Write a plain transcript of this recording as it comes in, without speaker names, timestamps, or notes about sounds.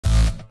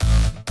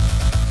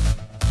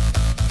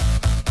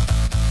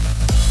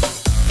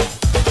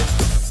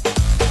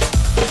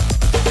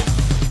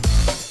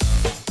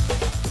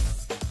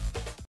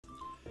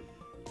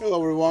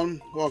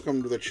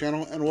welcome to the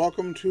channel, and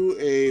welcome to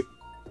a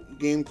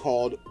game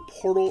called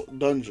Portal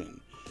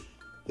Dungeon.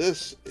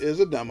 This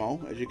is a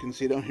demo, as you can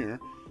see down here.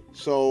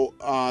 So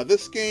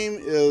this game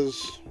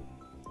is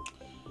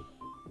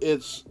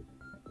it's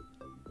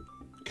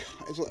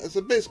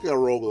basically a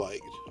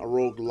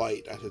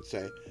roguelite, I should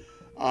say,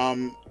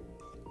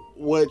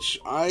 which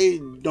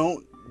I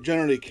don't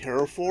generally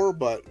care for,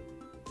 but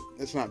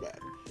it's not bad.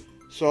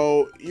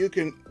 So you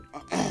can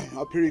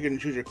up here you can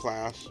choose your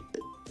class.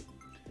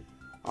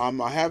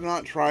 I have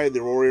not tried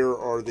the warrior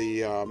or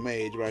the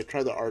mage, but I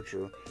tried the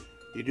archer.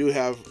 You do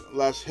have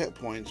less hit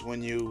points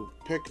when you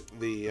pick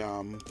the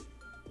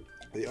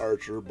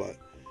archer, but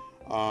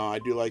I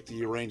do like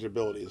the ranged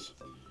abilities.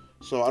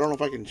 So I don't know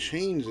if I can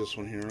change this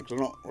one here, because I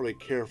don't really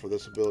care for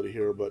this ability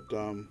here, but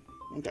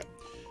okay.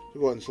 So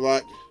go ahead and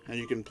select, and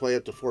you can play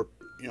it to four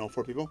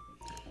people.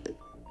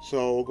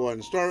 So we'll go ahead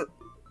and start.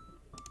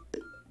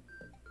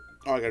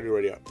 Oh, I gotta do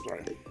ready up,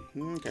 sorry.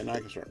 Okay, now I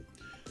can start.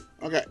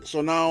 Okay,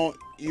 so now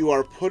you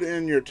are put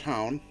in your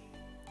town.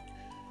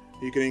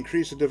 You can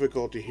increase the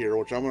difficulty here,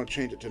 which I'm going to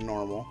change it to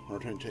normal, or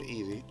to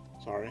easy,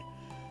 sorry.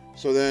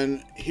 So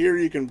then here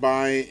you can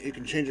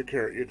change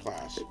your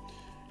class.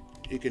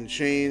 You can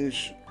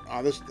change,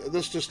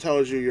 this just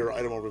tells you your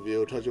item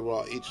overview. It tells you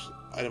what each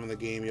item in the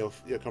game you'll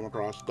come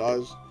across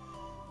does.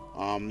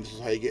 This is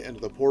how you get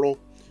into the portal.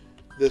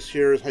 This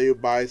here is how you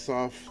buy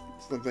stuff.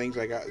 Some things.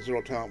 I got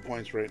 0 talent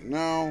points right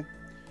now.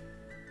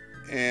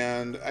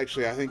 And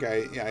actually, I think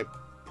I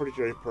pretty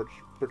sure I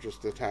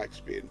purchased the attack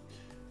speed.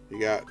 You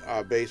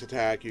got base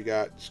attack, you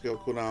got skill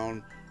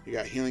cooldown, you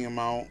got healing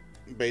amount,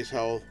 base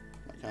health,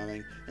 that kind of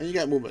thing, and you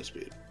got movement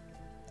speed.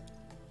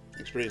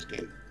 Experience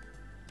gain.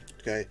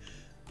 Okay,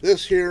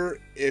 this here,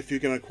 if you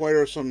can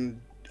acquire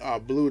some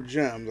blue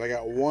gems, I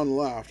got one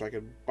left. I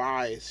could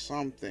buy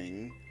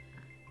something.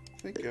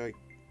 I think I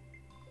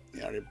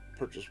already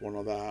purchased one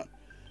of that.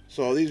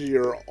 So these are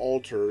your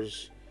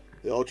altars.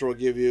 The altar will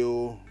give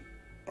you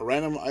a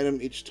random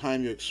item each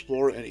time you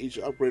explore, and each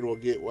upgrade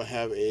will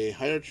have a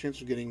higher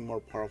chance of getting more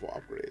powerful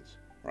upgrades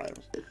or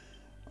items.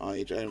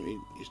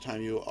 Each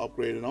time you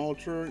upgrade an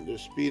altar, the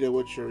speed at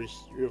which you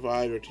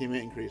revive your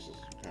teammate increases.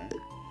 Okay.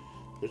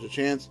 There's a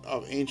chance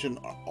of ancient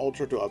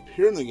altar to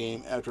appear in the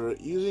game. After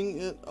using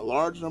it, a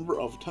large number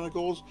of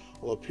tentacles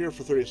will appear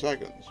for 30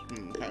 seconds.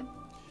 Okay.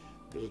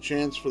 There's a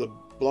chance for the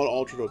blood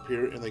altar to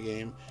appear in the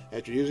game.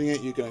 After using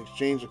it, you can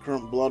exchange the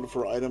current blood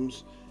for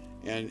items,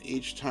 and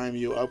each time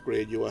you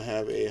upgrade, you will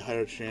have a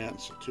higher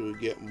chance to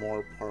get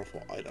more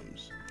powerful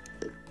items.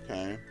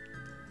 Okay.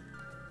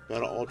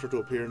 Battle altar to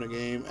appear in the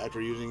game. After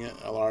using it,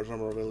 a large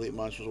number of elite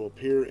monsters will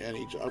appear, and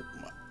each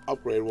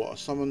upgrade will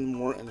summon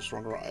more and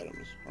stronger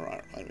items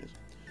or enemies.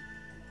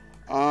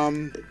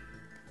 I'm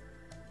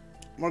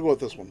gonna go with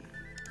this one.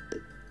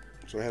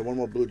 So I had one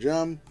more blue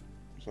gem,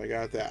 so I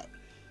got that.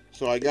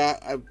 So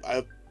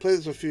I've played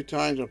this a few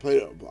times. I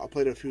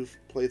played a few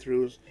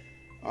playthroughs.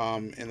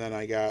 And then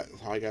I got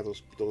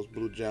those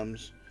blue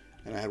gems,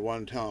 and I had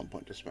 1 talent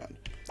point to spend.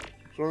 So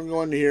we're gonna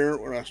go into here.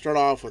 We're gonna start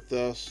off with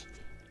this.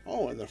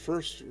 Oh, and the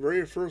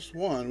very first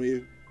one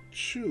we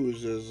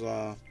choose is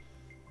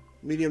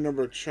medium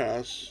number of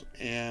chests,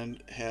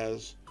 and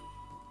has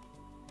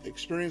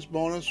experience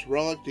bonus,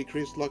 relic,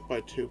 decreased luck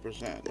by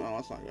 2%. Oh,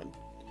 that's not good.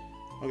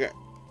 Okay,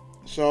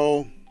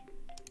 so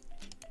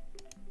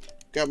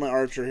got my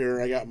archer here.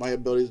 I got my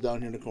abilities down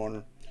here in the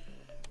corner.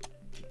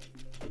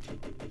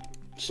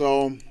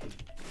 So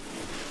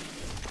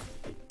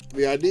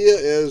the idea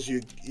is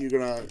you're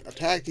gonna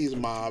attack these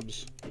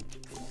mobs,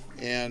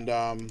 and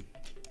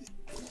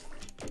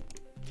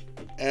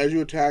as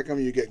you attack them,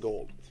 you get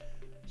gold.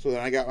 So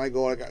then I got my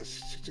gold. I got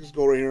 6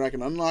 gold right here, and I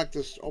can unlock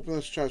this, open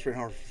this chest right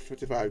now for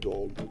 55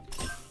 gold,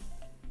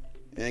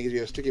 and it gives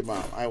you a sticky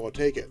bomb. I will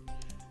take it.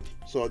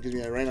 So it gives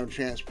me a random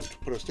chance to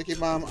put a sticky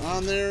bomb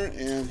on there,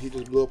 and he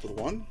just blew up with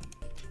 1.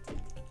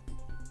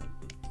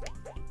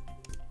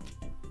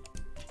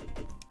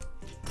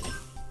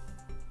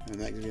 And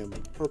that gives me a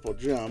purple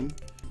gem.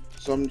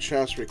 Some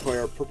chests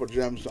require purple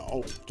gems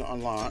to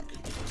unlock.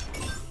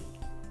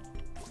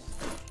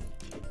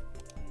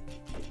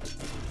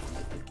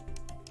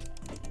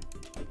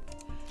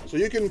 So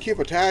you can keep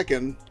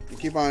attacking and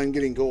keep on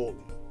getting gold.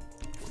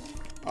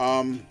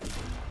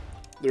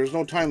 There's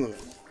no time limit.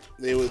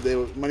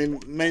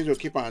 Many will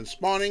keep on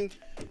spawning,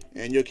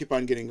 and you'll keep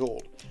on getting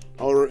gold.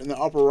 However, in the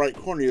upper right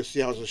corner, you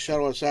see how the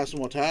shadow assassin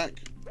will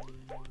attack.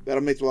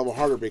 That'll make the level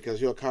harder, because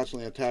he'll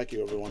constantly attack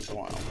you every once in a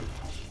while,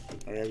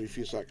 or every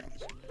few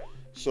seconds.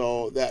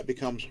 So that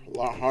becomes a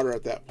lot harder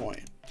at that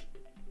point.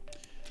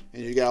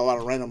 And you got a lot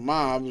of random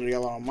mobs, or you got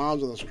a lot of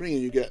mobs on the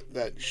screen, you get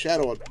that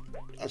shadow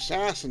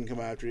assassin come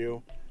after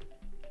you.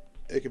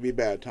 It could be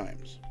bad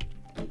times.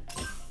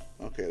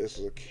 Okay, this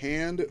is a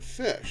canned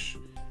fish.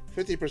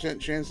 50%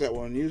 chance that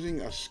when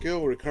using a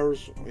skill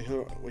recovers, we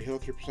heal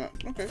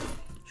 3%. Okay,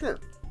 sure.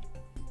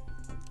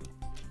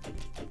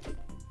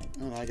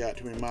 And I got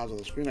too many mobs on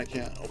the screen. I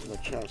can't open the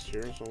chest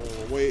here, so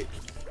we'll wait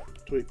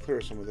until we clear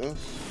some of this.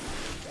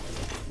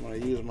 I'm going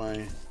to use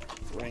my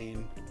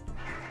rain.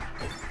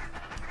 Okay.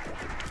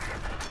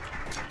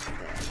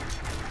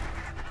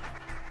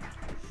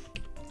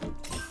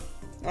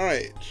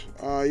 Alright.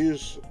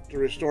 Use to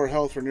restore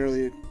health for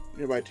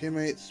nearby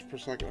teammates per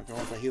second. Okay, I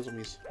want to heal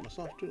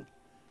myself too.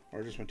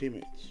 Or just my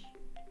teammates.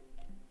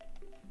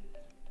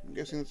 I'm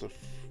guessing that's a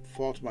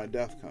fall to my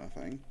death kind of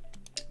thing.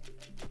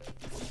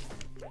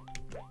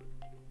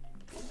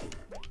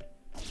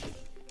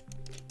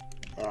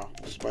 Ah,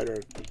 the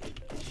spider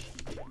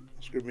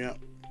screwed me up.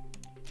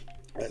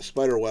 That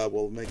spider web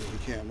will make it so you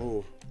can't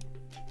move,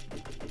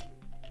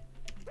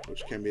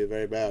 which can be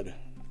very bad.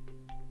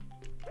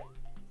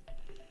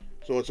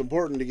 So it's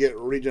important to get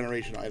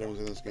regeneration items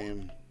in this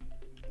game.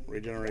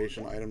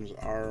 Regeneration items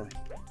are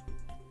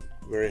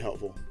very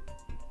helpful,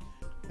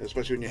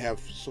 especially when you have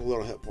so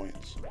little hit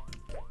points.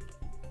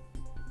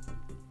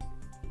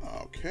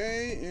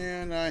 Okay,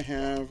 and I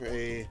have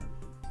a...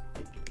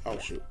 oh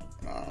shoot.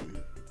 I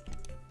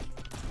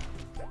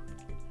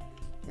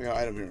got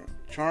an item here.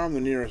 Charm the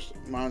nearest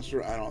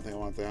monster. I don't think I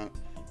want that.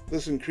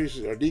 This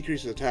increases or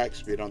decreases attack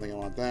speed. I don't think I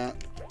want that.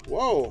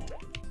 Whoa!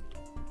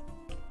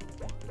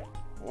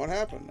 What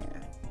happened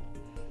there?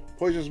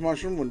 Poisonous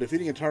mushroom. When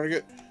defeating a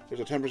target,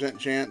 there's a 10%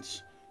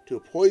 chance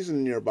to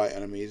poison nearby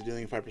enemies,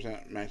 dealing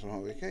 5% maximum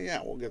health. Okay,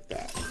 yeah, we'll get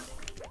that.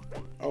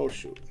 Oh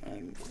shoot!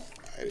 And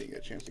I didn't get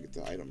a chance to get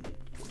the item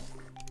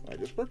I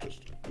just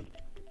purchased.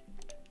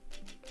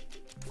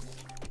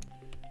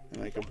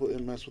 And I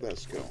completely messed with that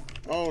skill.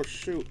 Oh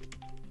shoot!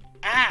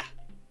 Ah!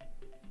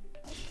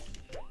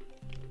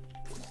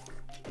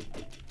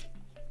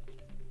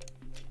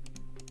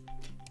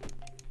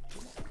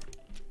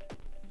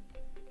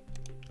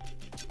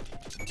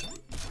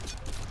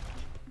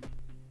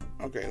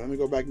 Okay, let me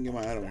go back and get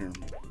my item here.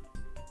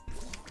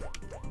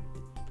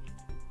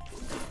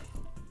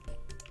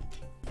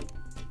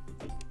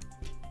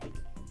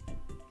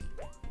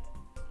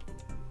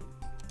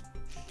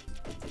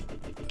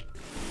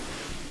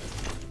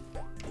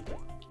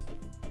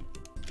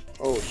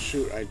 Oh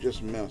shoot, I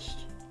just missed.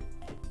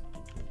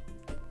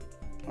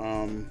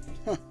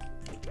 Huh.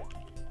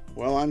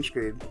 Well, I'm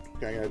screwed.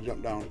 Okay, I gotta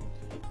jump down.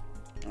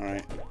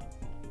 Alright.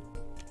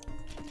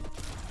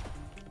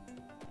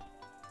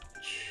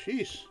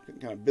 Jeez,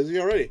 getting kind of busy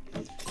already.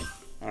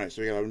 Alright,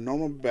 so we got a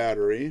normal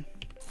battery.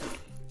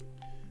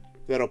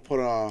 That'll put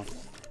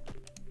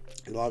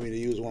allow me to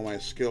use one of my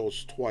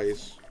skills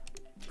twice.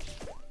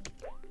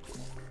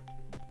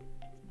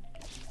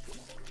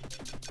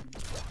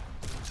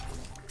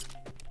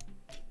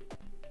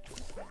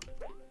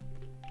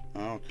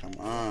 Oh, come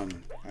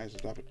on. Guys,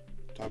 stop it.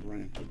 Stop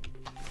running.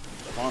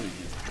 Spawning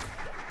here.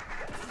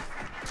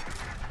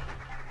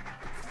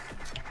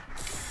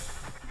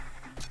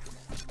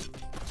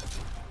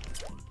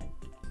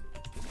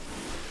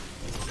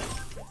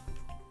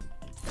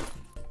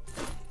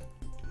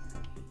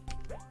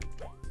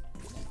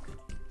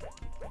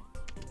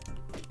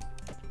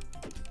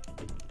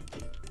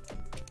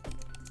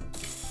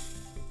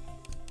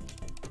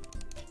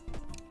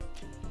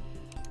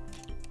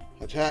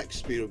 Attack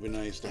speed would be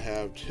nice to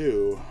have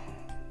too.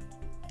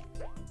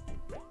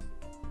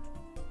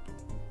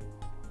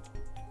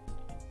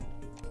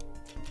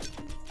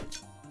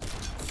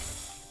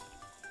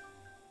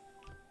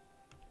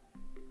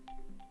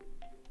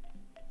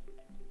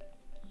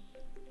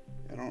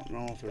 I don't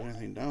know if there's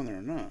anything down there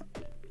or not.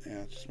 Yeah,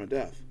 it's just my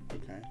death.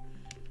 Okay.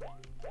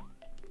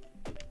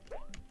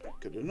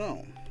 Good to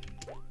know.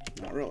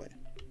 Not really.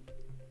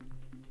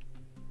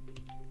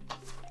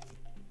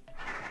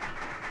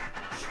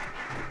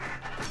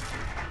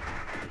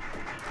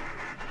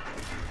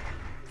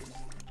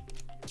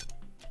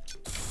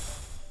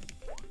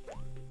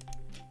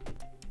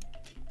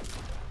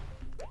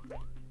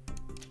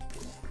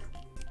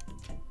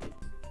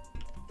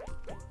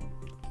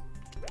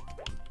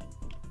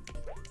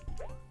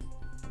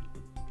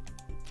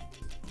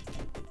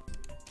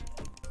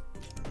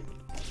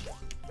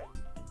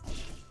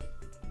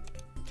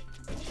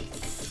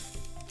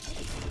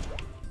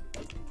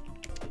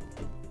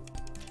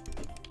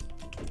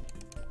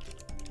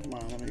 Come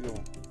on, let me go.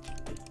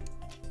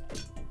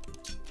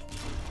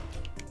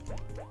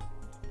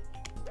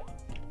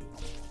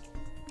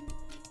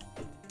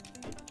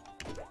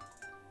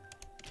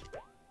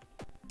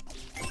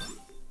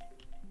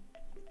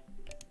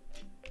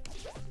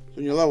 So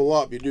when you level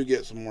up, you do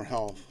get some more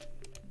health.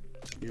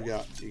 You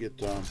get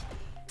it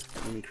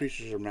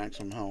increases your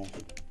maximum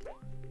health.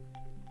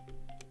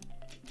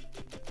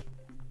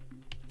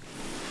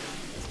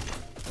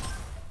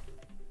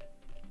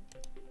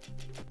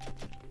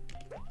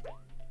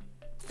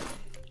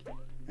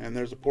 And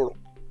there's a portal.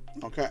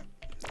 Okay.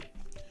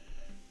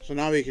 So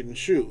now we can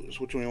choose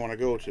which one we want to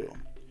go to.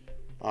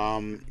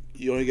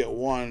 You only get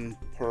one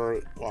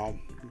per, well,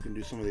 you can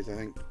do some of these, I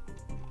think.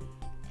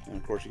 And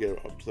of course you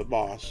get up to the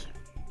boss.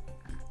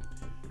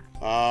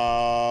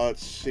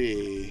 Let's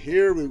see.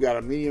 Here we've got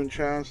a medium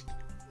chest.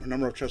 A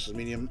number of chests is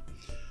medium.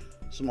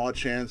 Small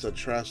chance a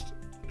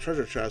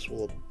treasure chest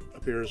will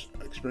appear as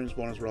experience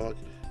bonus relic.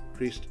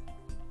 Increased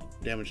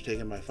damage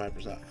taken by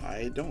 5%.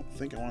 I don't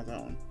think I want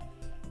that one.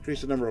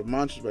 Increase the number of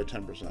monsters by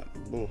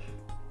 10%. Oof.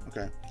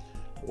 Okay.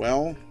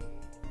 Well.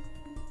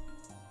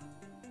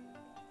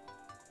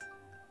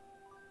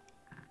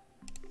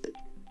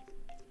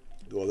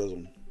 go with this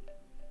one.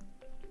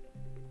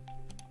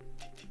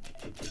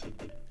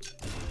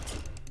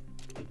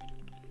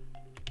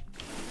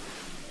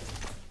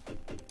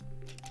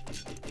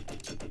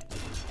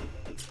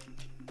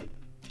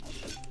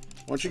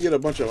 Once you get a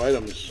bunch of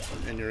items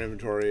in your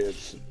inventory,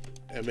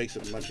 it makes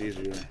it much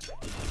easier.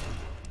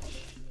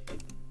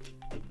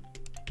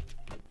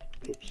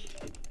 Oops.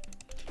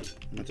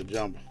 I meant to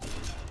jump.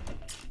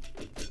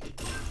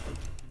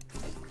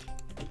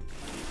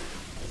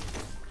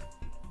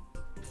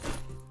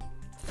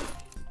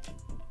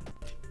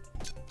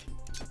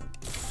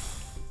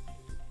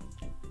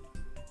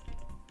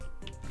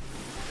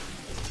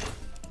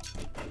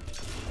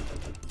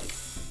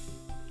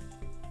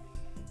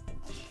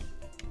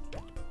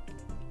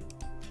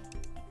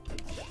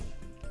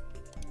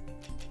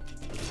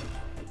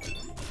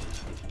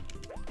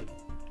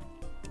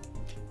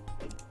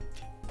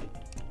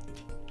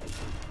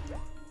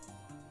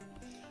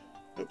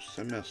 Oops,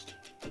 I missed.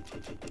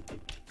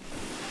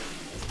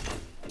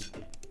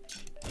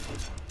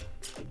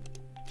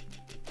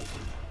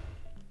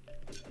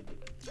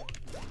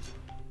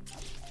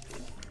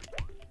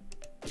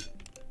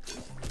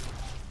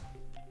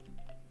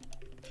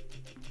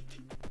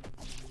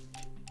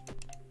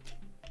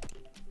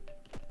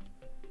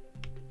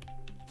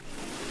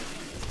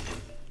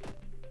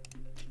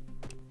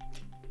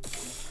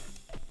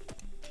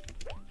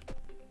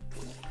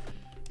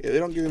 Yeah, they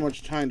don't give you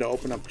much time to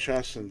open up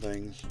chests and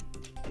things.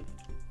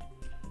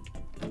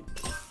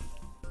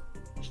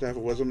 Staff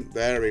of Wisdom.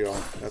 There we go.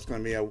 That's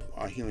going to be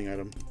a healing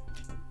item.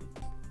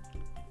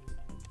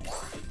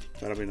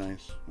 That'll be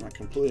nice. I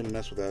completely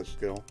messed with that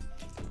skill.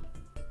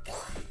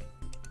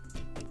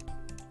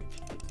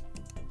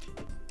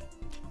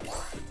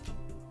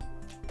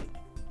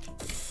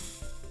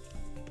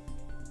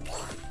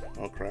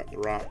 Oh crap, the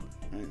rock.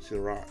 I didn't see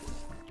the rock.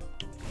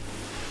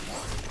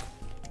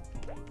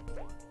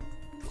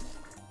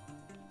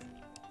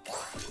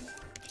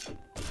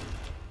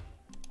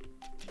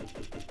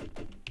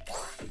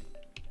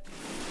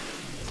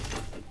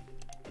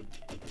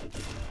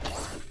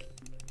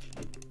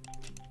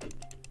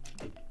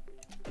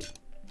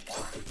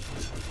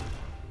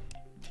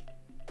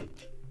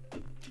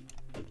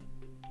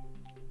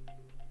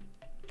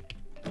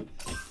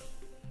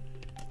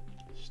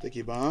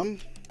 Sticky bomb.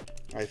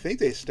 I think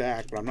they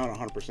stack, but I'm not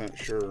 100%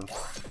 sure.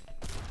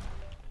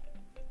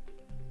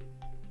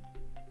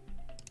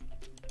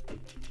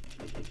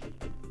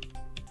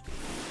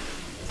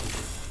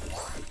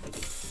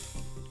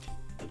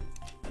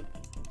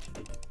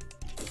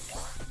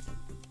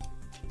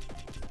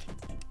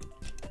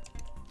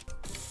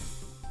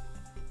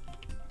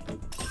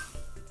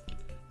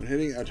 When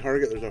hitting a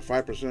target, there's a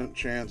 5%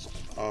 chance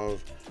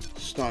of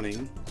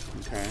stunning.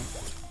 Okay.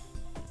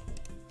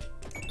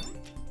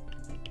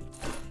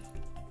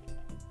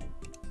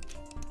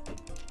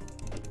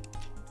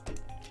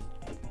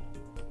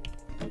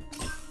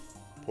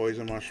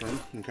 Poison mushroom.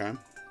 Okay.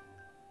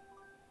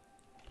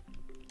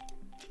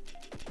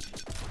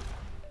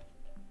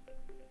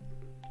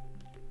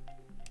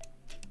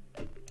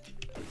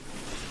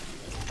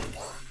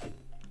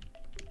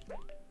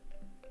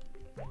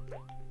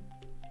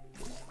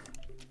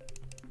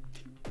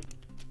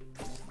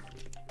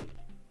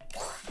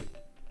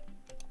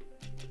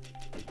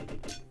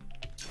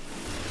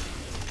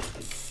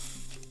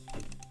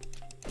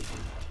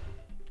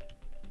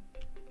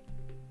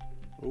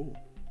 Ooh.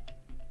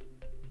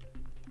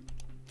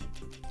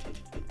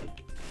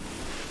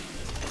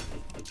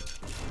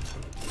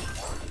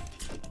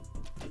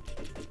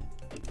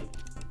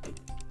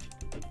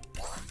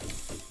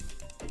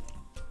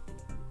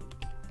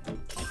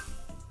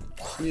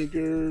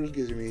 Sneakers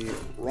gives me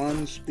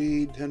run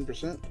speed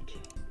 10%.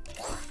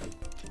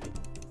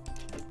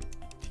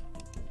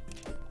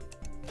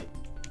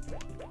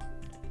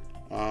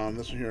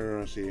 This one here,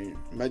 let's see,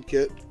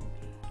 medkit,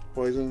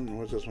 poison.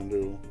 What's this one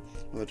do?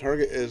 When the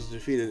target is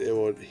defeated, it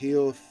will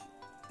heal.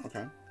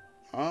 Okay.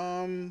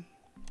 Yeah,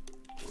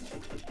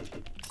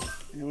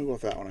 we'll go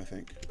with that one, I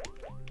think.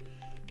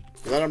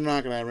 That I'm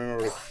not gonna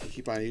remember to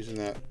keep on using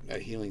that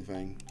healing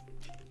thing.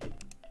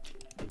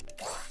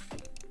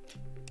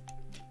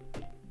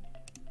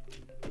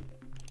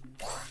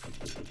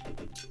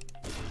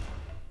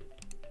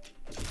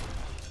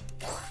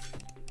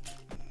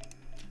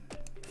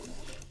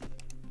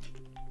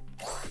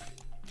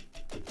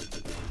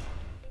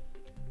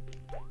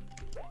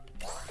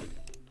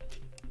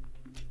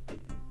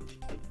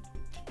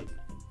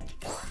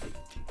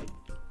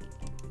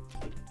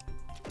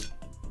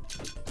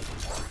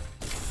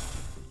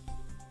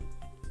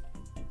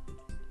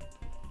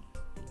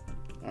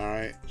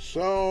 Alright,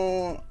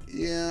 so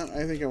yeah,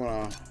 I think I'm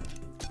gonna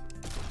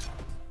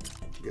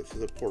get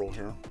through the portal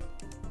here.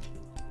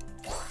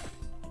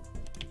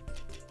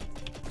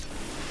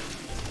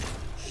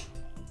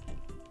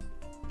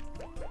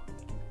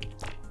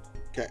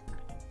 Okay,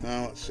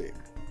 now let's see.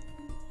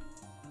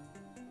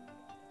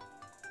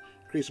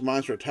 Increase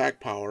monster attack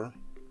power.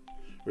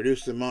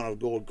 Reduce the amount of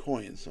gold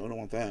coins. I don't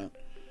want that.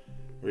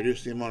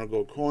 Reduce the amount of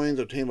gold coins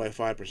obtained by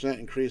 5%.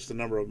 Increase the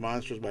number of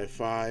monsters by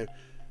 5.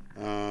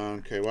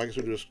 Okay, well I guess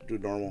we'll just do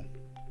normal.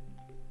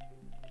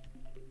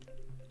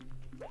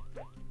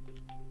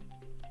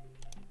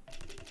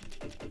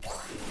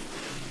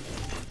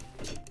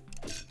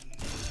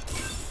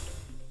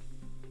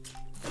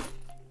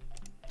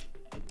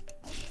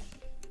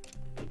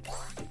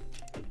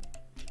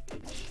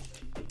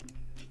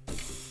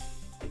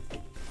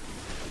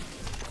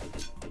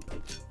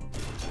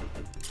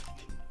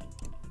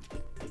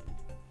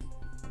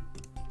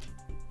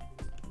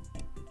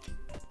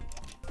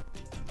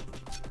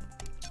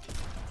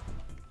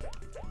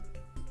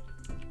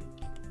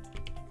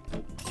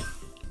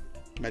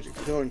 Magic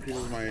pill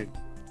increases my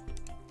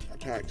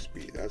attack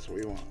speed. That's what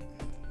we want.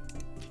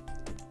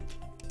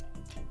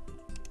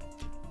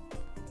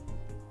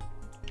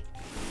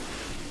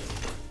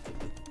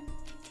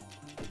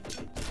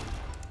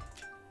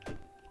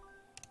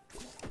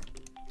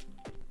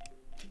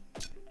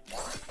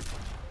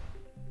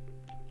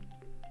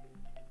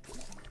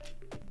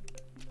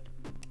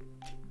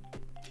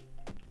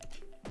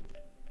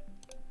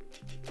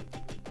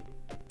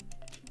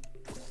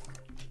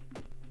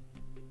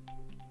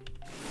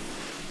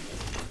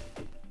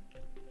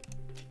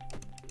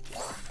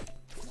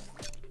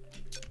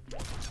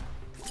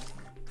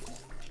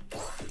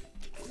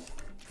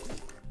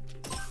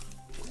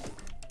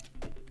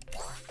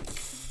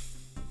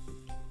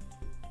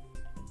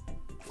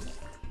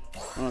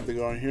 I have to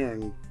go in here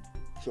and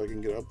so I can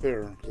get up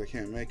there because I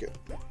can't make it.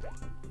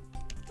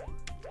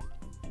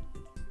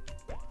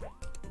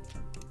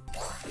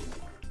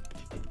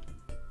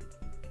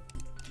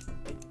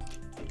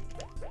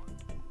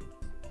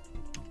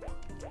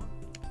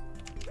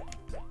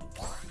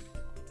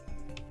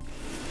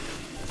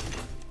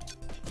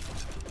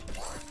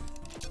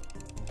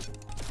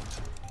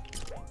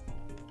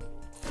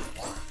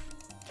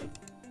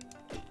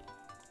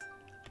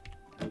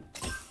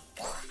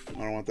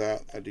 I don't want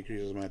that. That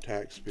decreases my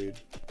attack speed.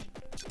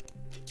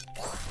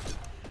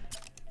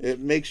 It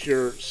makes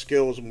your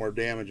skills more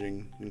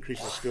damaging,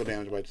 increases skill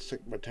damage by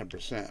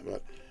 10%,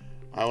 but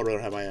I would rather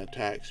have my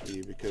attack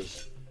speed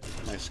because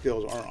my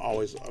skills aren't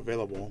always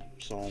available,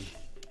 so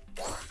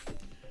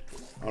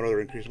I'd rather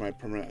increase my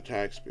permanent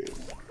attack speed.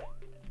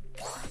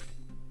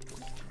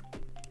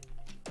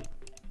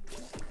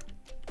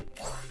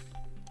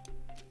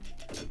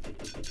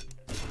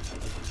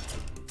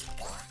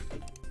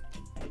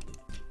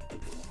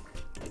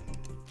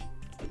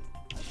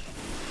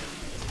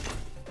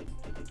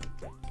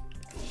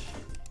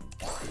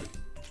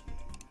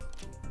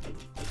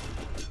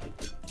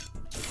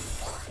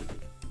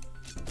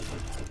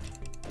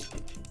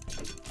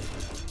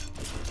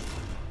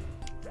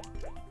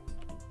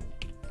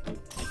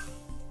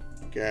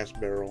 Gas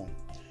barrel.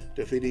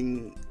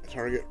 Defeating a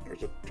target,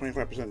 there's a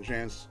 25%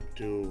 chance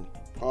to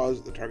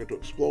cause the target to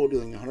explode,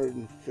 dealing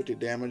 150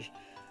 damage.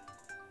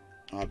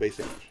 Base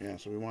damage. Yeah,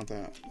 so we want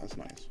that. That's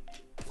nice.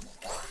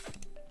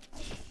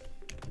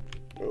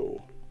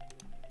 Oh.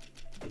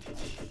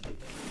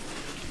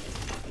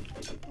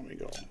 There we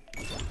go.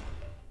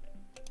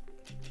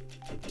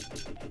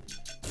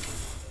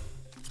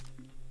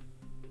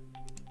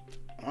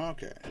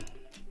 Okay.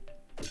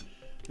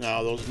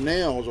 Now those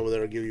nails over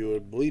there give you a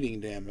bleeding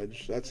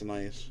damage. That's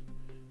nice.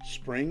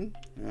 Spring?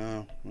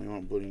 No, we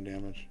want bleeding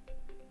damage.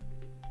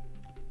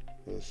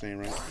 They're the same,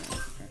 right?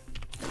 Okay.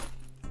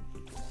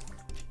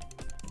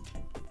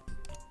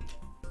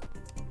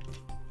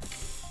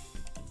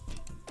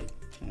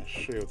 I'll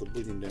show you what the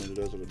bleeding damage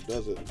does if it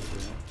does it.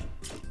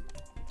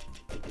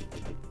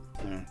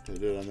 Yeah, they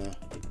do it on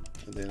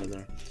at the end of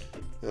there.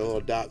 The little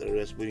dot there,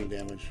 that's bleeding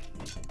damage.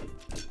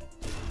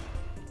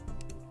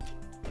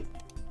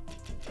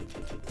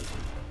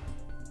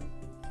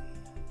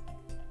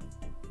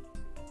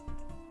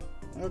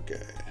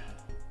 Okay.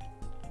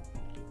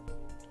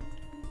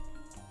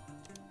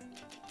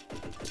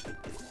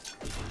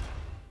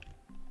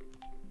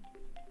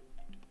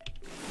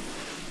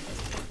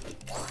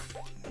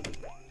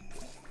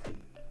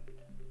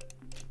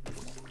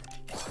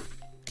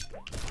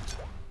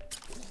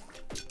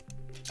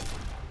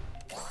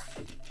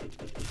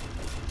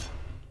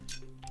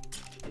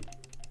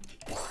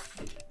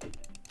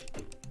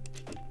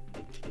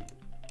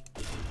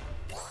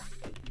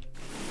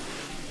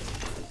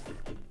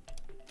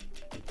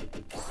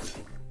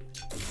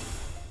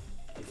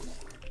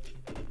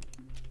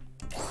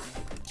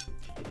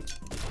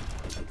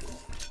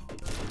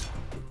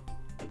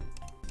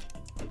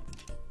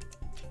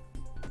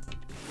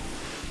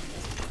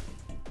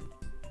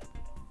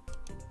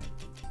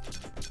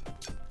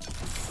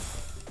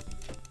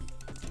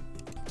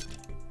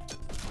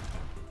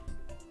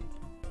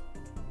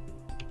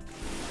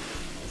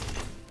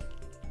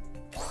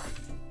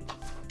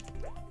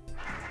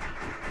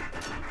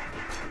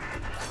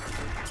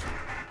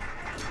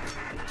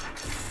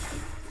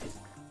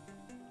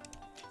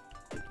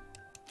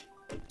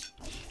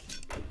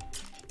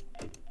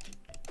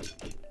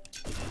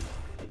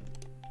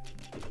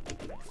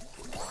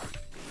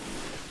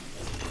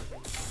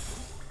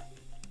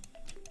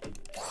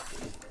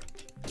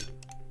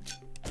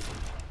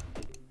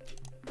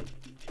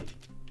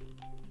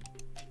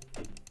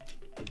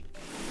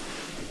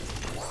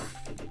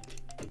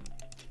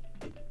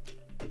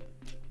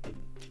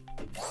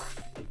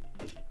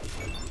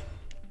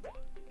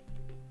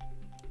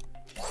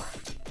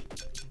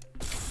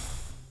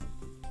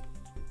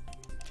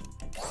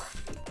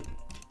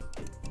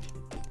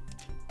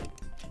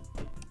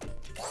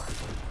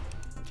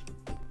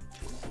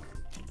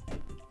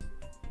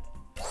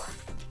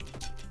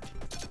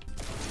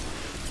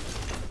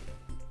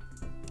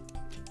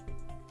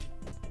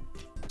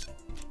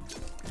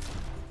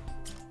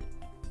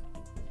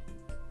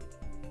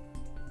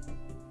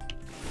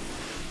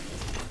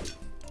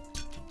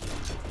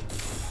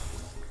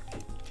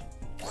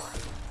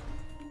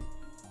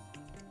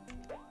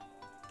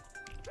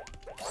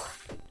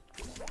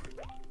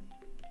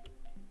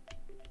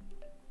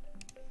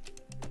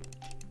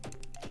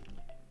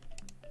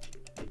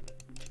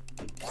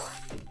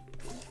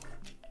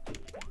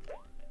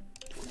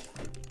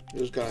 We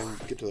just gotta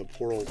get to the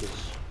portal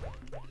because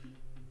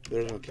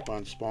they're gonna keep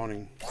on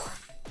spawning.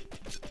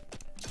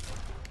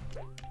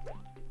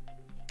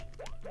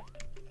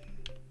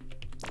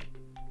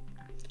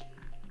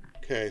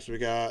 Okay, so we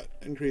got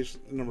increased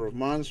number of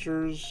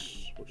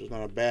monsters, which is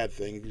not a bad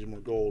thing. It gives you more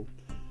gold.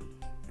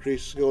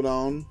 Increase skill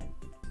down.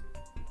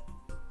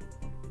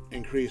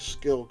 Increase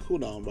skill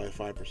cooldown by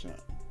 5%.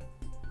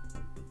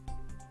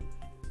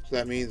 So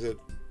that means it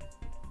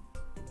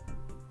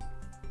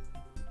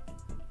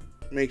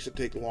makes it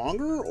take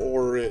longer,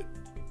 or it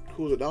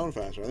cools it down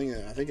faster. I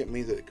think it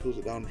means that it cools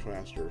it down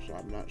faster. So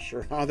I'm not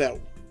sure how they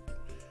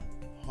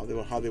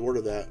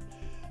worded that.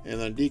 And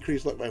then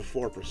decrease luck by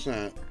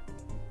 4%.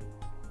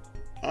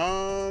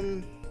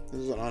 This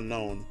is an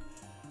unknown.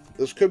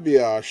 This could be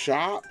a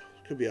shop,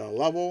 could be a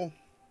level.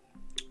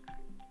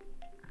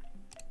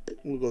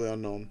 We'll go the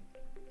unknown.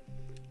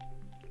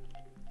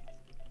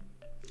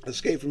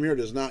 Escape from here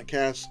does not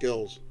cast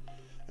skills.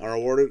 Are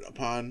awarded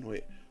upon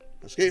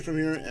escape from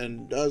here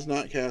and does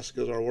not cast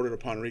skills are awarded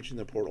upon reaching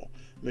the portal.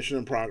 Mission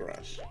in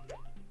progress.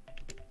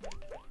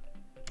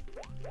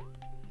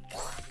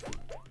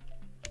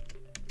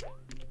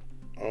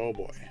 Oh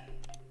boy.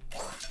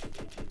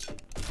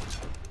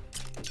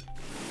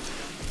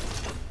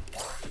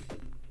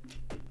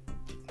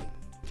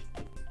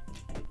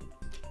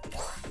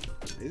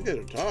 These guys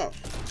are tough.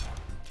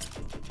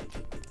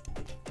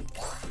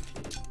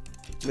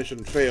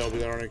 Mission failed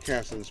because I already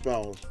casting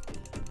spells.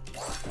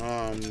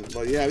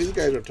 But yeah, these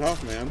guys are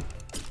tough, man.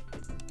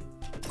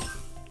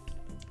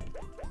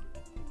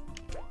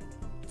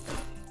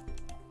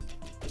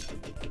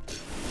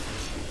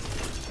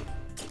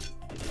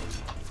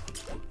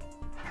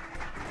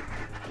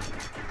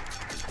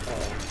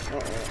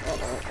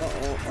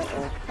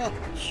 Oh,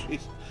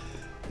 jeez.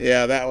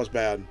 Yeah, that was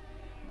bad.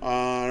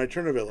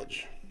 Return to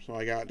village. So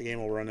I got the game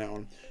over on that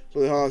one.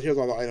 So here's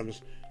all the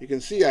items. You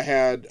can see I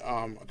had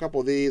a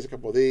couple of these, a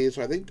couple of these.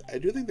 So I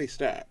do think they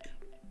stack.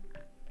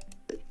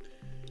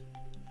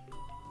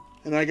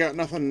 And I got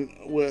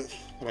nothing with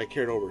that I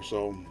carried over,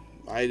 so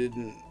I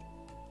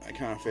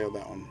kind of failed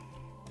that one.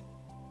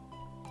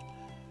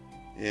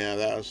 Yeah,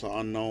 that was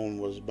unknown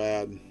was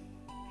bad.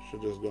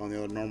 Should just go on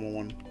the other normal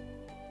one.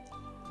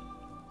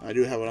 I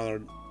do have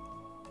another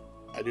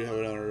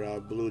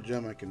blue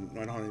gem. No, I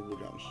don't have any blue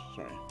gems.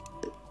 Sorry.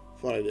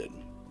 Thought I did.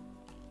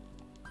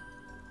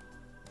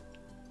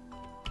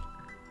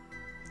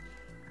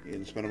 You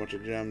can spend a bunch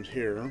of gems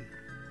here.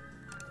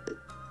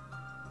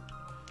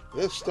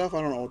 This stuff,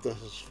 I don't know what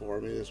this is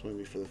for. Maybe this may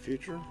be for the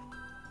future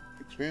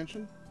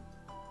expansion.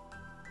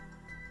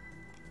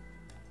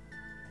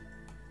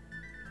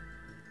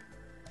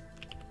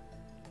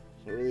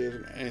 So there really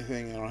isn't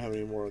anything. I don't have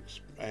any more.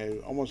 I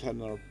almost had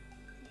another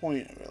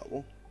point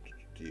available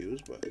to use,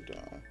 but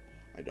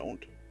I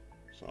don't.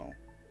 So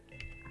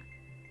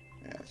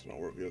yeah, that's an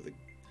overview of the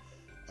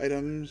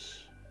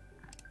items.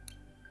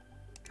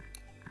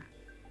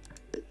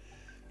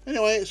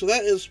 Anyway, so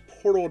that is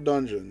Portal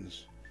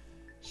Dungeons.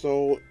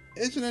 So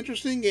it's an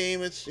interesting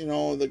game. It's, you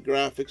know, the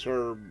graphics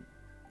are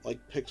like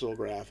pixel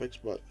graphics,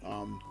 but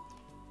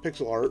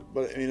pixel art.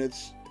 But I mean, it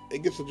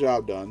gets the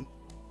job done.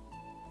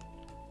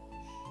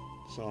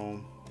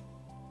 So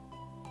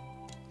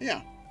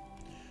yeah,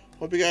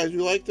 hope you guys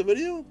do like the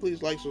video.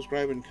 Please like,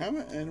 subscribe, and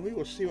comment, and we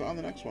will see you on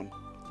the next one.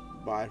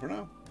 Bye for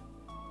now.